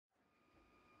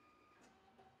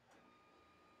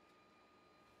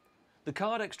The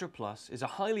CardXtra Plus is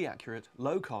a highly accurate,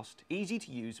 low-cost,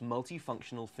 easy-to-use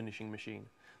multifunctional finishing machine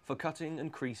for cutting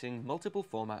and creasing multiple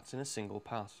formats in a single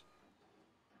pass.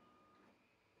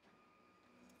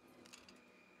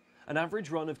 An average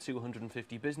run of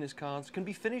 250 business cards can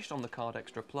be finished on the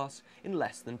CardXtra Plus in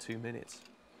less than 2 minutes.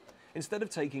 Instead of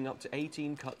taking up to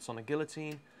 18 cuts on a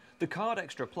guillotine, the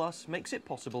CardXtra Plus makes it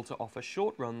possible to offer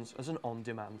short runs as an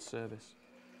on-demand service.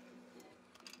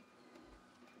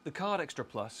 The CardXtra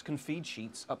Plus can feed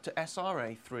sheets up to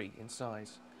SRA3 in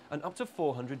size and up to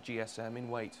 400 GSM in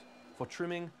weight for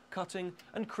trimming, cutting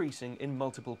and creasing in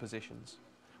multiple positions,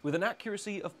 with an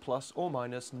accuracy of plus or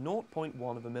minus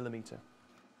 0.1 of a millimeter.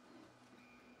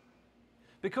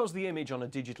 Because the image on a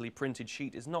digitally printed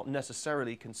sheet is not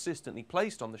necessarily consistently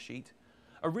placed on the sheet,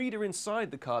 a reader inside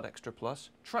the CardXtra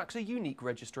Plus tracks a unique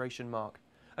registration mark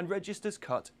and registers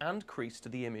cut and crease to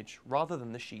the image rather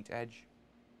than the sheet edge.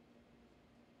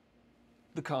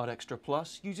 The CardXtra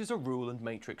Plus uses a rule and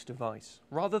matrix device,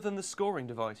 rather than the scoring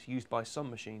device used by some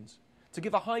machines, to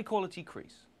give a high-quality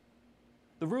crease.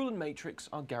 The rule and matrix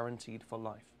are guaranteed for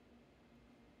life.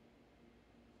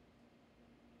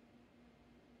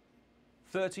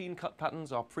 13 cut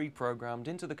patterns are pre-programmed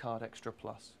into the CardXtra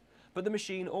Plus, but the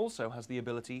machine also has the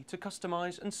ability to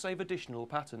customize and save additional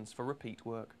patterns for repeat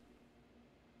work.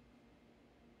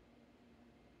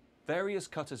 Various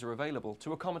cutters are available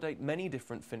to accommodate many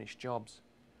different finished jobs,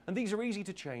 and these are easy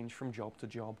to change from job to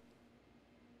job.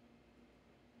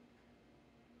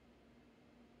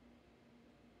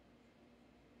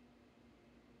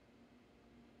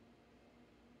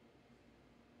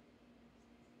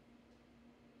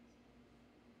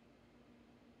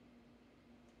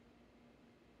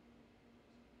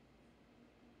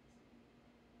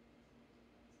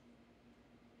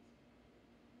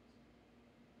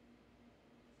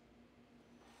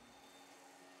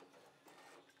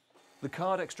 The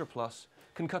CardXtra Plus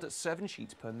can cut at 7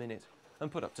 sheets per minute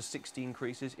and put up to 16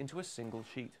 creases into a single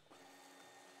sheet.